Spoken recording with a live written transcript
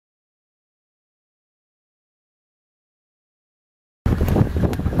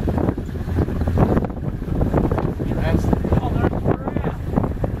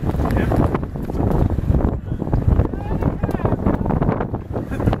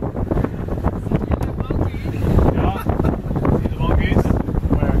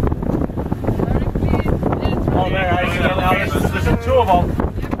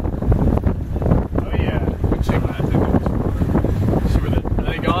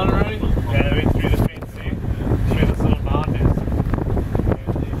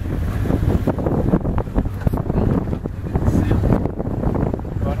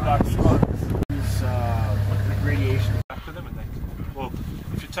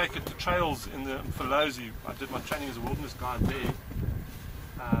take it to trails in the Mfolozi. I did my training as a wilderness guide there.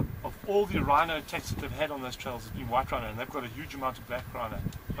 Of all the rhino attacks that they've had on those trails has been white rhino, and they've got a huge amount of black rhino.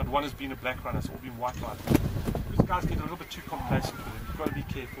 Not one has been a black rhino, it's all been white rhino. These guys get a little bit too complacent with them. You've got to be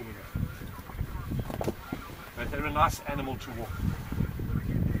careful with it. But they're a nice animal to walk.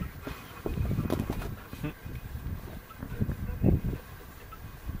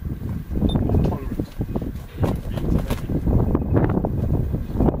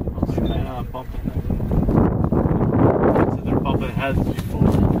 Has before.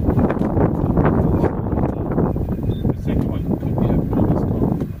 The second one could be a previous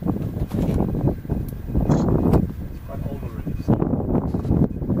car. It's quite old already. So.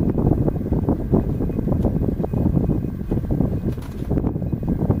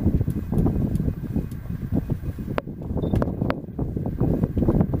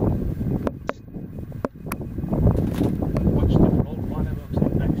 Watch the old rhino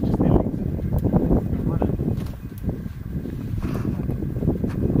upside back, it's just their legs.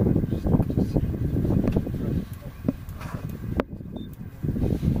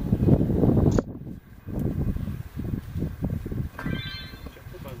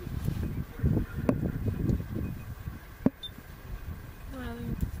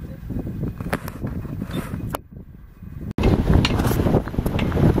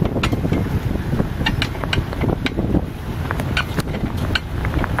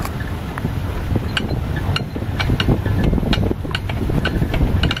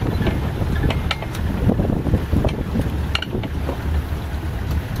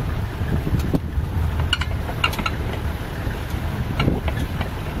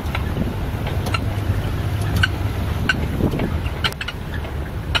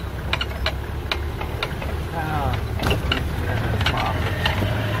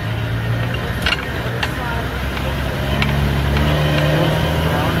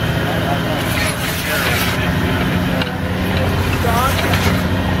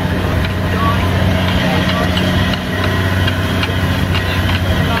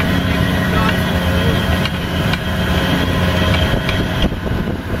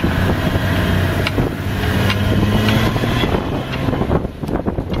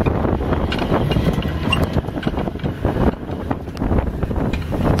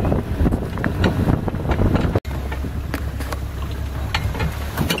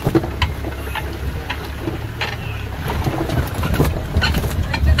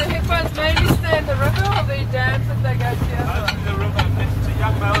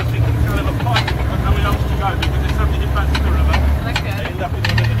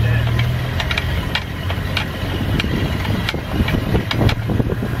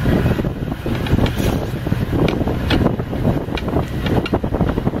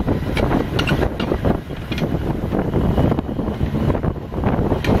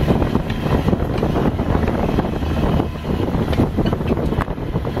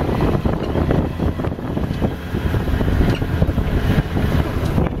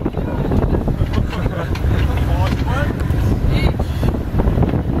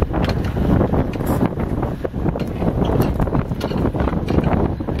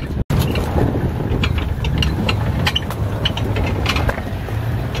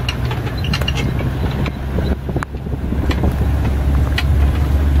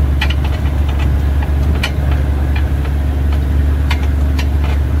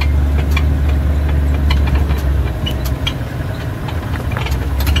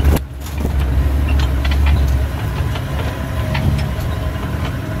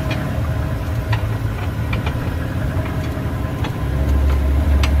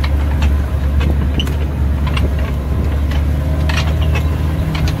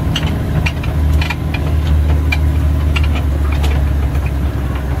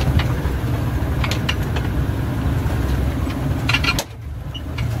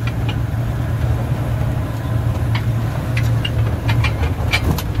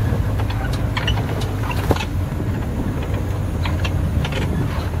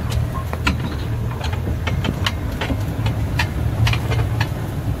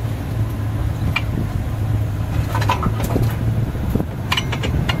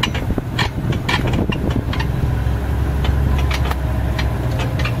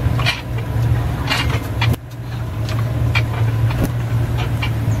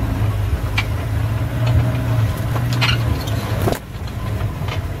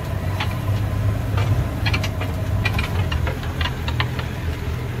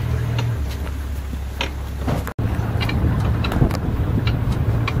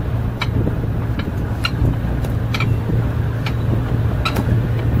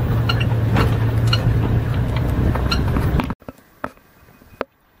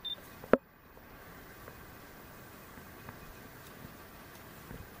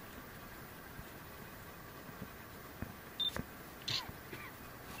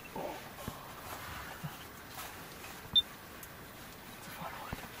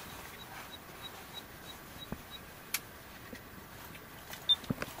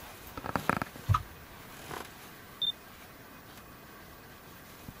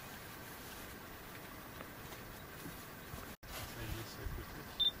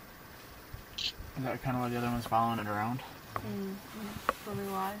 Is that kind of why the other one's following it around? Probably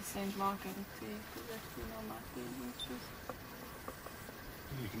why. Same marking too, because there's female marking inches.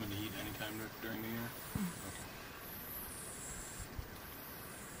 You come in the heat anytime during the year? Okay.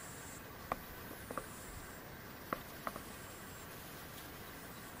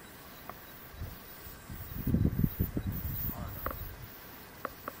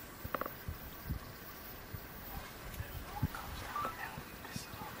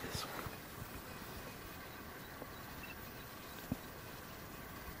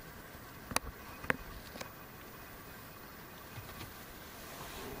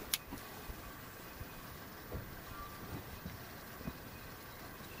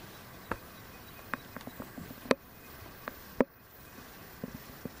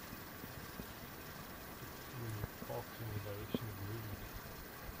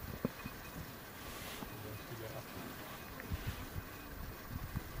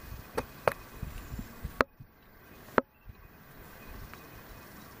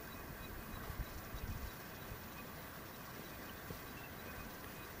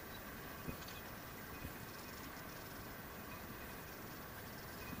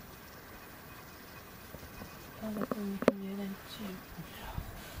 Everything you can get into.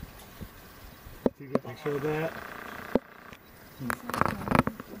 Do you get a picture of that?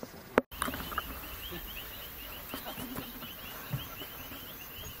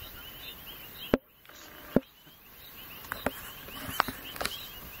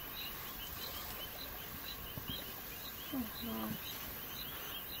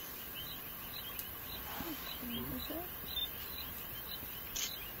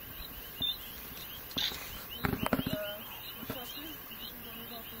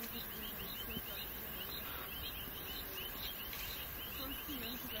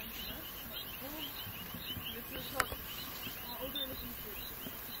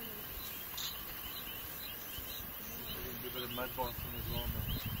 Mud bathing as well, man.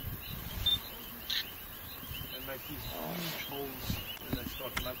 And make these huge holes when they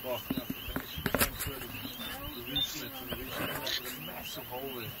start mud bathing up. They actually transfer the reef in it, and the reef ends up with a massive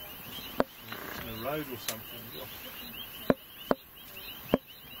hole there. It's in a road or something. Yeah.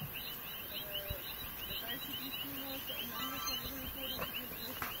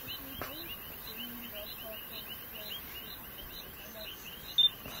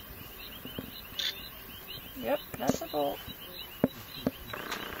 Yep, that's a bolt.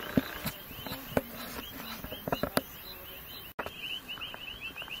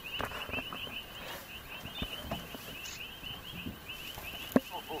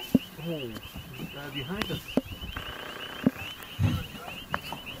 Oh, behind us.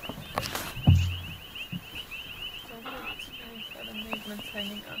 The movements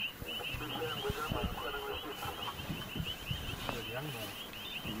hanging up.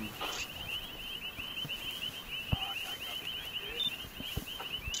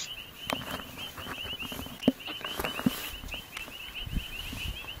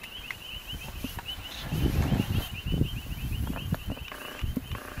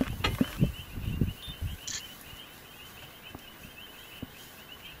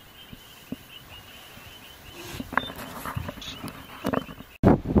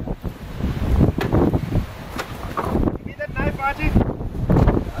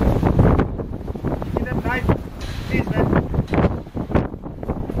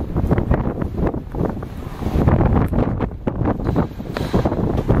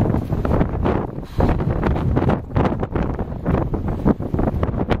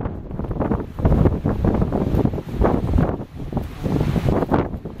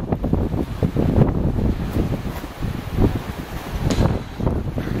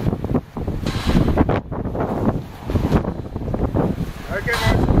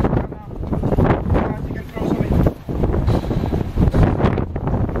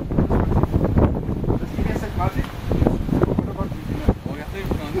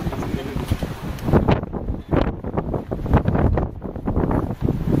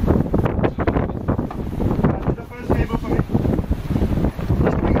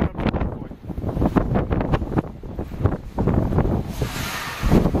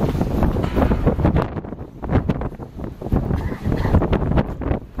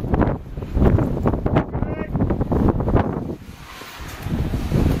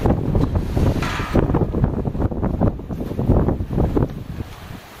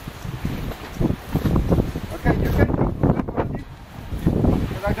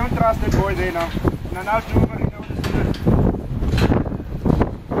 trust that boy there now. Now to over and over the spirit.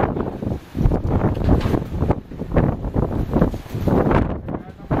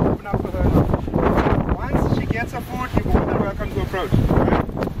 Open up for her now. Once she gets a foot, you're more than welcome to approach. Right?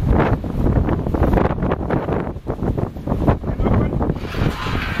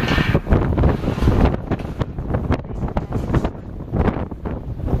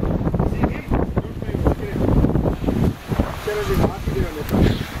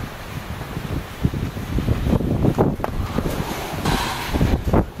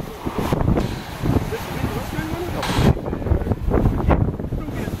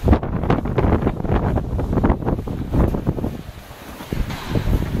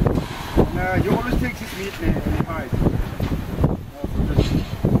 You always take this meat and hide.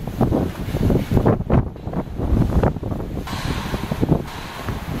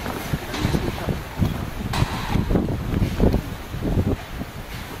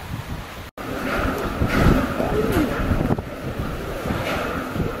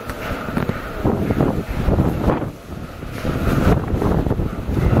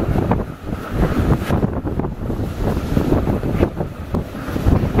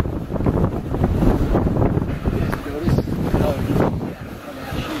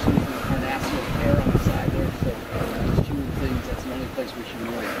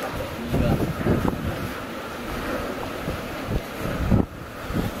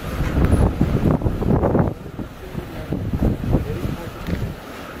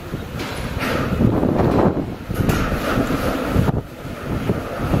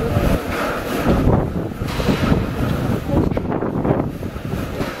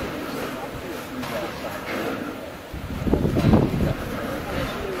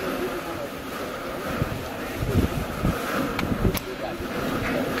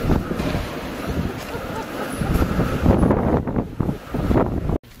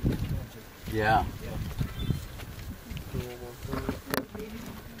 Yeah.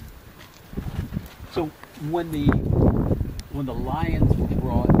 So when the lions were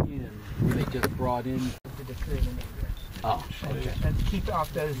brought in, were they just brought in? Oh, okay. And keep out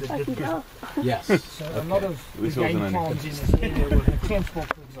those that did good. Yes. So a lot of the game farms in this area will have transport,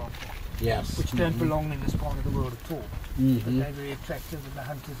 for example, Yes. which don't belong in this part of the world at all. But Mm-hmm. they're very attractive and the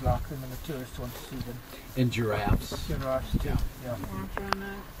hunters like them and the tourists want to see them. And giraffes. Giraffes too.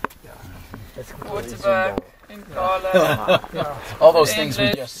 Yeah. That's Waterbuck, Impala. Yeah. All those things we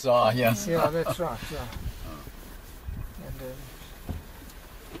English. just saw, yes. Yeah, that's right, yeah. And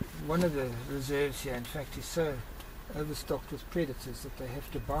one of the reserves here, in fact, is so overstocked with predators that they have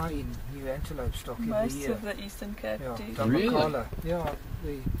to buy in new antelope stock every Most year. of the Eastern Cape Yeah, do. Really? Damakala. Yeah,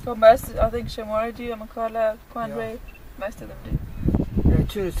 For most, I think Shamora do, Amakala, Quandre, most of them do.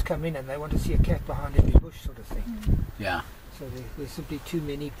 tourists come in and they want to see a cat behind every bush sort of thing. Yeah. So there's simply too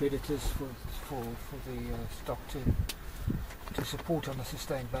many predators for the stock to support on a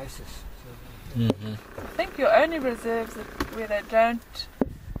sustained basis. So, Mm-hmm. I think your only reserves where they don't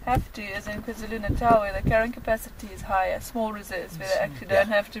have to is in KwaZulu-Natal, where the carrying capacity is higher, small reserves where they actually don't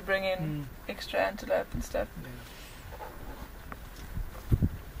have to bring in extra antelope and stuff.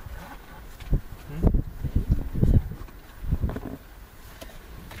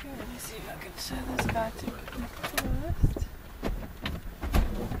 Okay, let me see if I can show this guy to you first.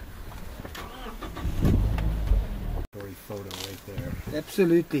 Photo right there.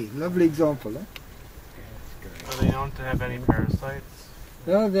 absolutely, lovely example. Are they known to have any parasites?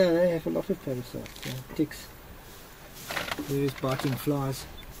 Oh, they have a lot of parasites, ticks. There's biting flies.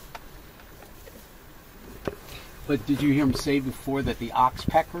 But did you hear him say before that the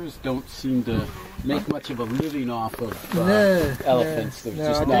oxpeckers don't seem to make much of a living off of elephants? There's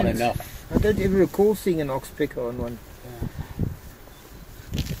just not enough. I don't ever recall seeing an oxpecker on one.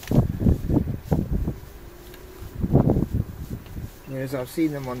 Whereas I've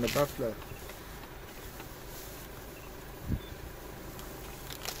seen them on the buffalo.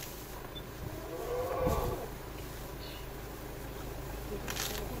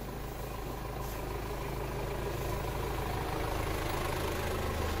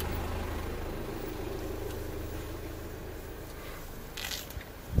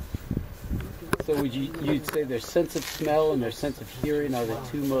 So would you'd say their sense of smell and their sense of hearing are the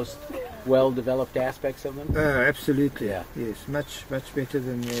two most well-developed aspects of them? Absolutely. Yeah. Yes, much better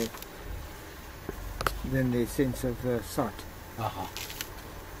than their sense of sight. Uh-huh.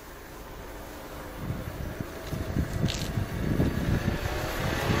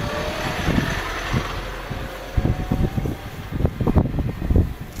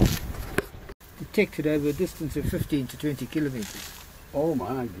 Detected over a distance of 15 to 20 kilometers. Oh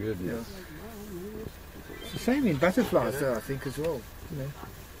my goodness. It's the same in butterflies, though, I think, as well. You know,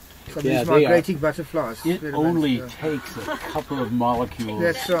 some of Yeah, these they are. migrating butterflies. It very only much, takes a couple of molecules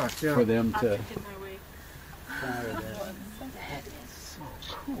that's right. Yeah. for them to fire that. That is so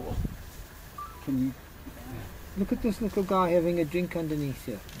cool. Can you? Look at this little guy having a drink underneath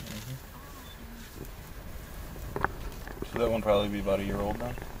here. So that one probably be about a year old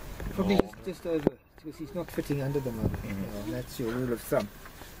then? Probably just over, because he's not fitting under the moment. That's your rule of thumb.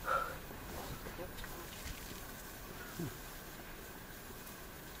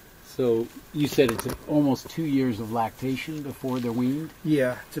 So you said it's almost 2 years of lactation before they're weaned?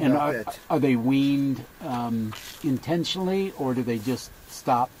 Yeah, it's And about that. are they weaned intentionally, or do they just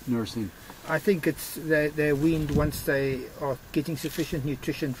stop nursing? I think they're weaned once they are getting sufficient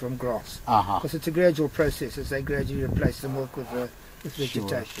nutrition from grass. Uh-huh. Because it's a gradual process as they gradually replace the milk with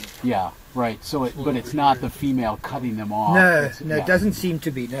vegetation. Yeah, right. So, but it's not the female cutting them off. No, Yeah. it doesn't seem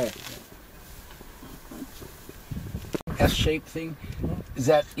to be, no. S-shaped thing, is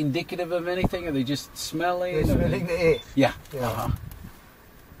that indicative of anything? Are they just smelling? They're smelling the air. Yeah. Yeah. Uh-huh.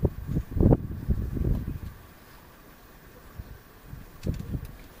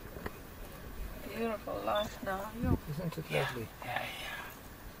 Beautiful life now. Isn't it lovely? Yeah,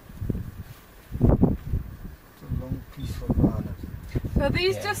 It's a long, peaceful planet. So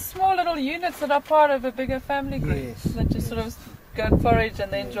these Yeah. just small little units that are part of a bigger family group Yes, that just sort of go and forage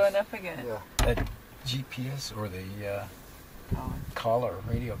and then join up again. Yeah. That GPS or the collar,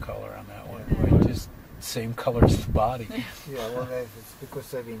 radio collar on that one, Yeah. right? Just same color as the body. Yeah, well, it's because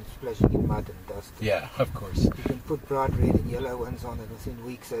they've been splashing in mud and dust. Yeah, of course. You can put bright red and yellow ones on, and within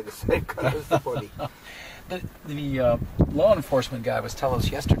weeks they're the same colour as the body. The law enforcement guy was telling us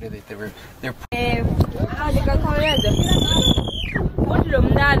yesterday that they're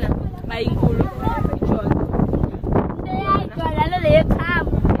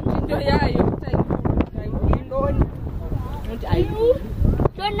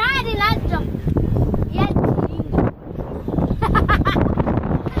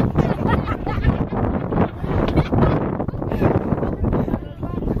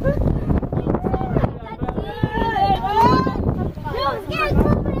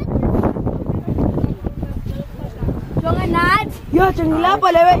Yo, changla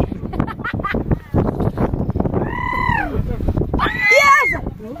boleh weh. Yes.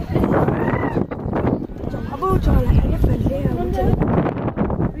 Abu changla ni pendek.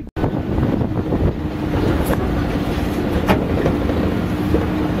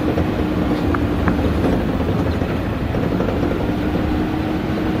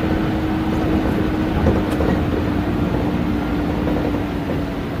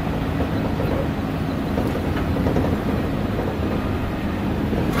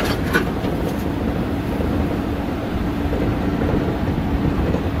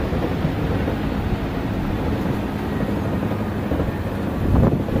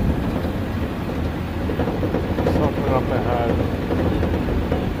 Something up ahead.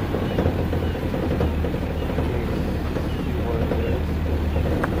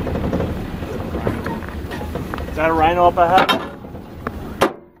 Is that a rhino up ahead?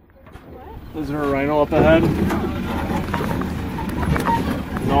 Is there a rhino up ahead?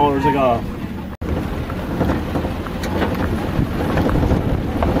 No, there's like a...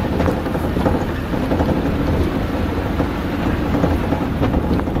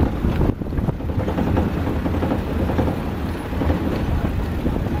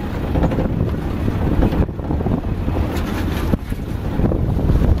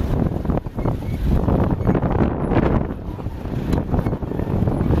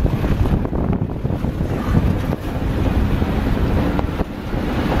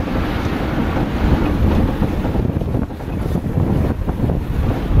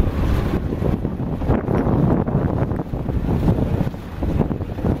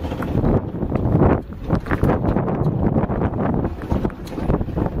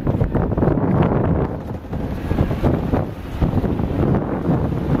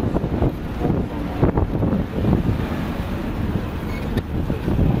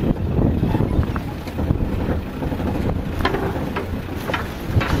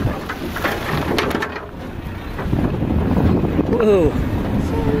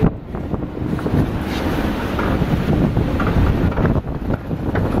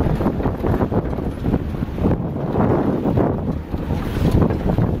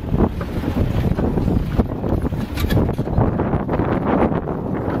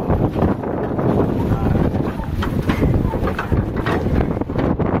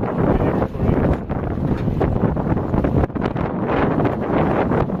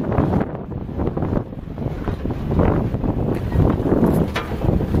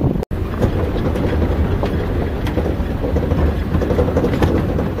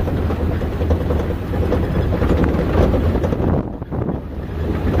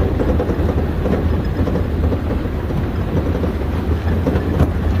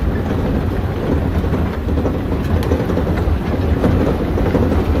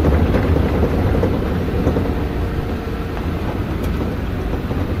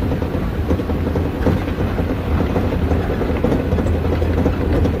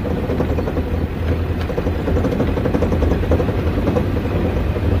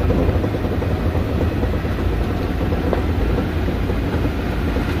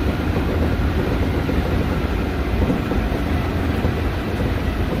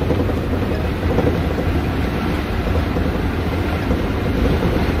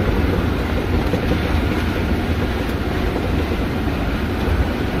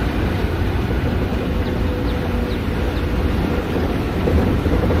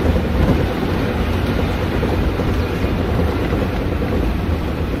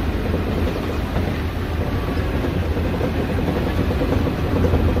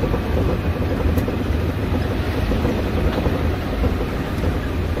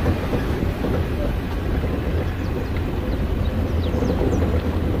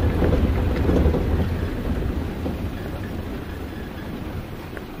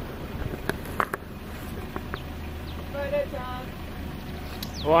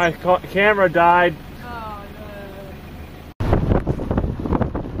 My camera died. Oh,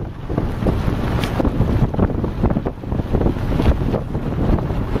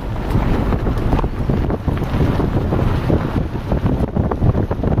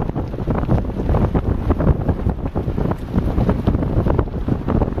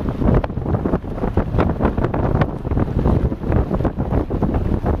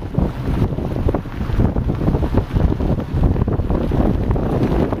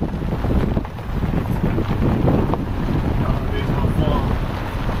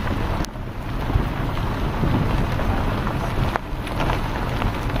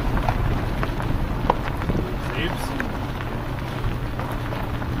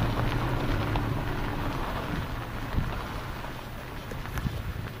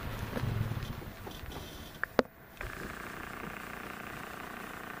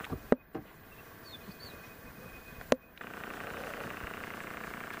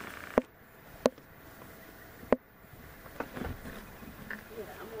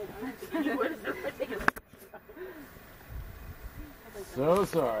 So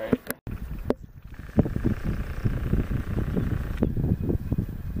sorry.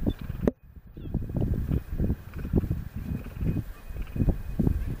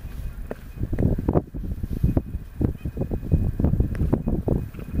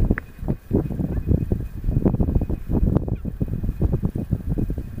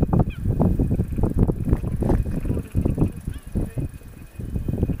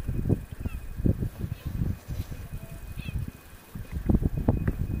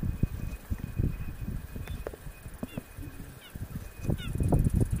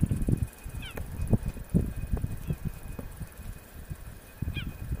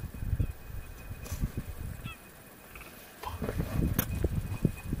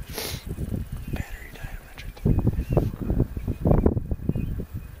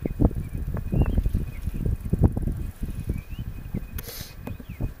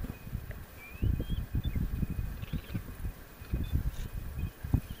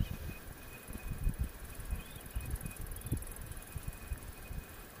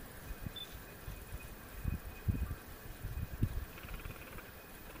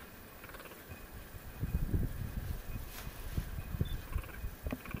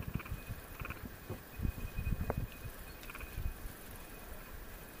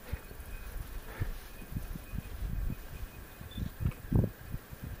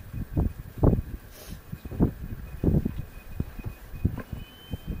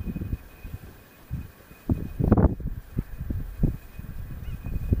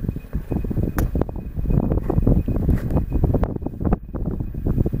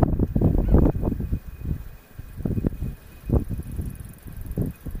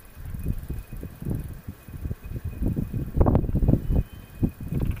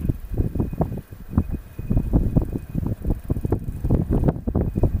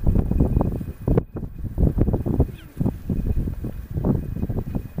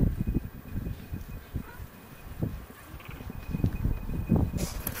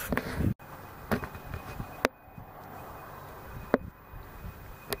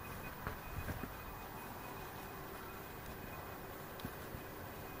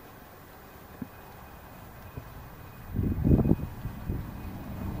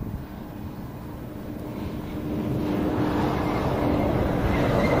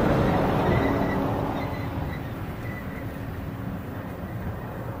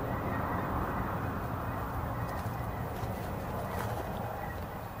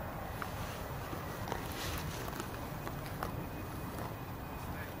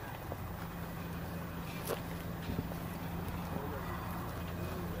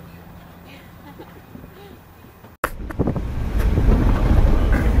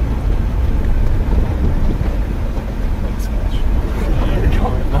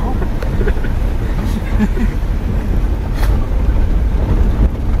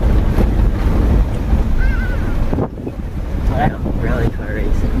 Rally car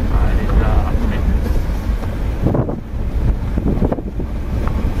racing.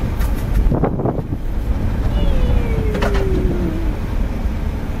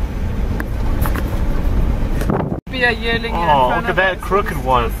 Be a yearling. Oh, look at that crooked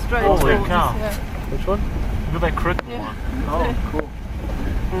one. Holy cow. Yeah. Which one? Look at that crooked Yeah. one. Oh, cool.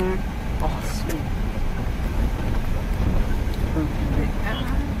 Oh, sweet.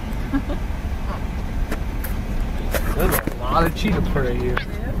 There's a lot of cheetah prey here.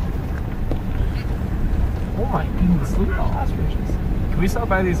 Oh my goodness, look at the ostriches. Can we stop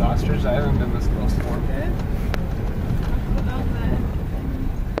by these ostriches? I haven't been this close to one.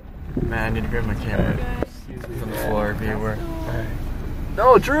 Man, I need to grab my camera. Excuse me. It's on the floor, viewer. Alright.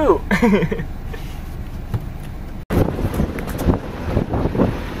 No, Drew.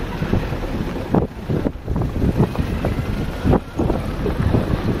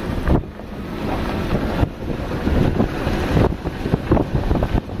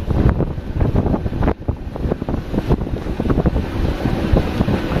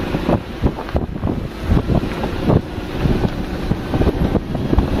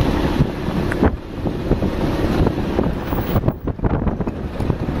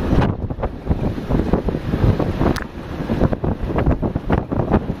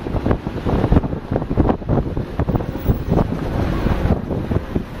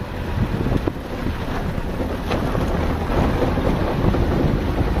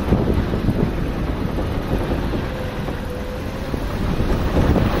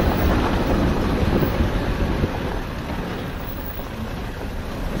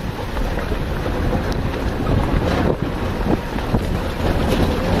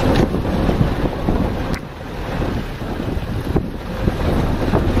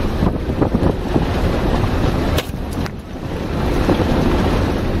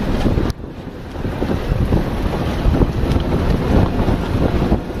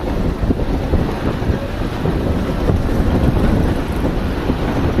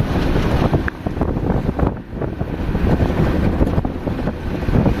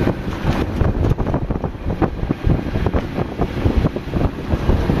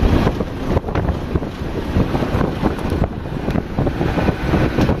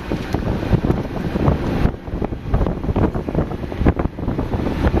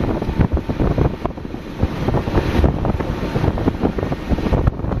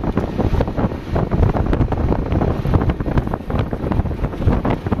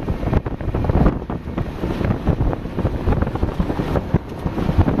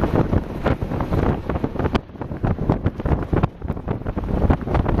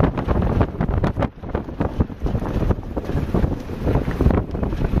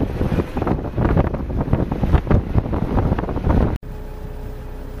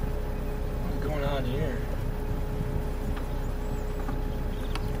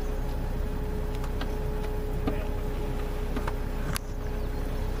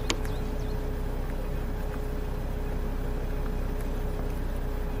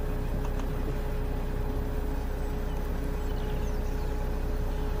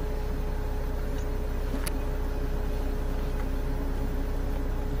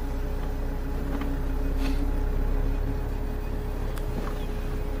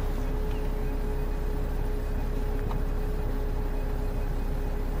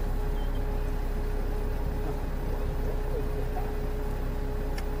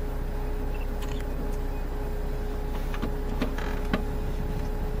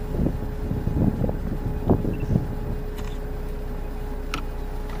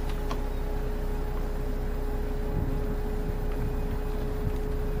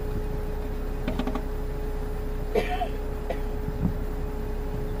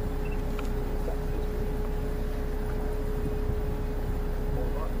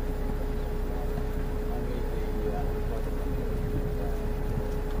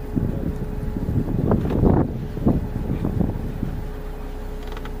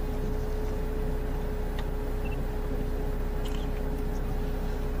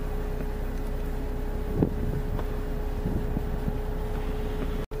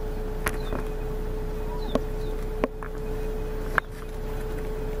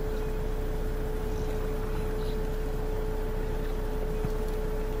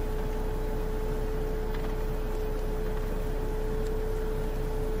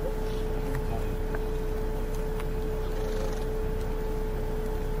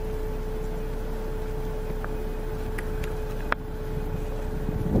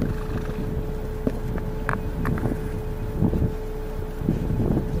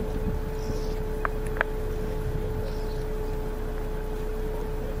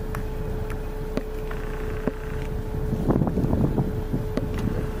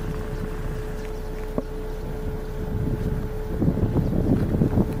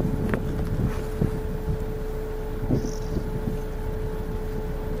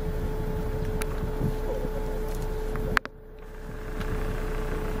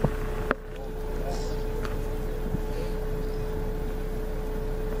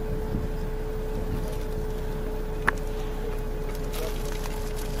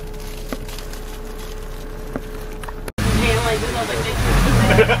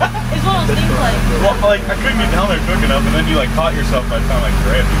 It's one of those things like... Well, like, I couldn't get down there quick enough, and then you, like, caught yourself by the time I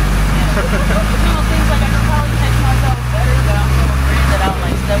grabbed you. It's one of those things like I could probably catch myself better, but I'm so afraid that I'll,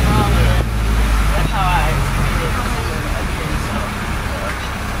 like, step wrong, and then that's how I experience it. So,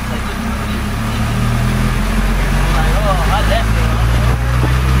 How'd that feel?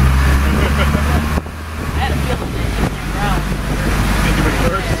 I had a feeling it hit the ground. Think it would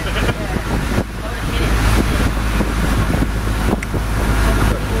worse.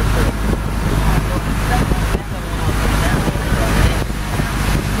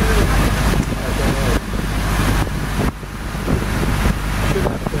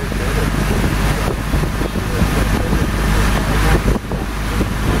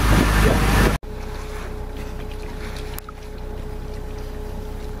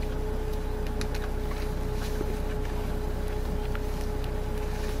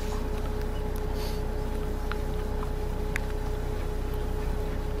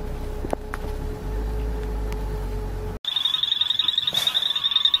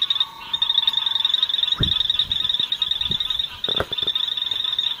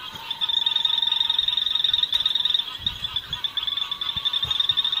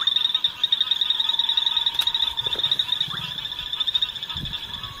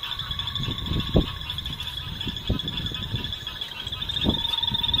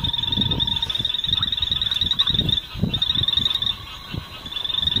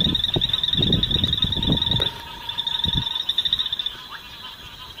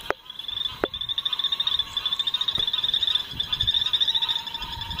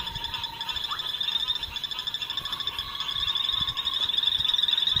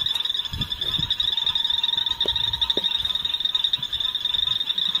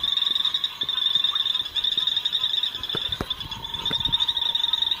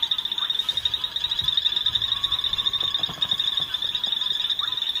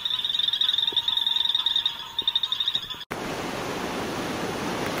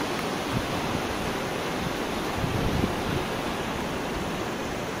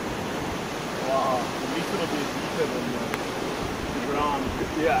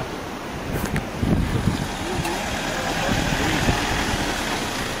 Yeah.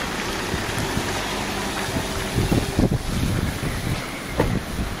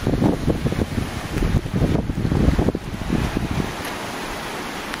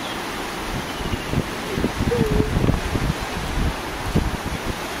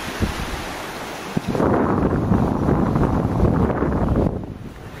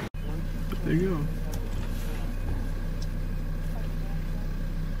 There you go.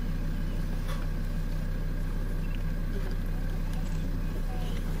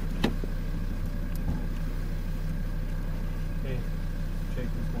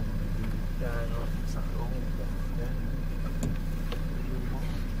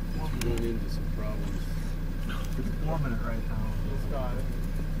 Run into some problems. It's warming it right now. It's got it.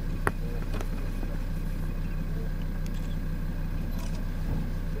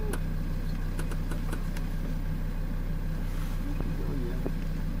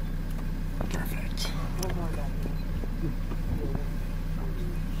 Perfect.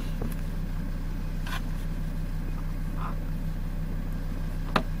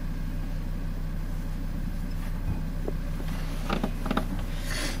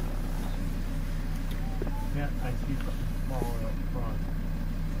 Yeah, I see something smaller up front.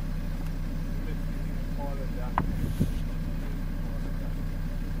 Smaller down here.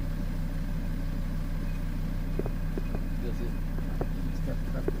 Does it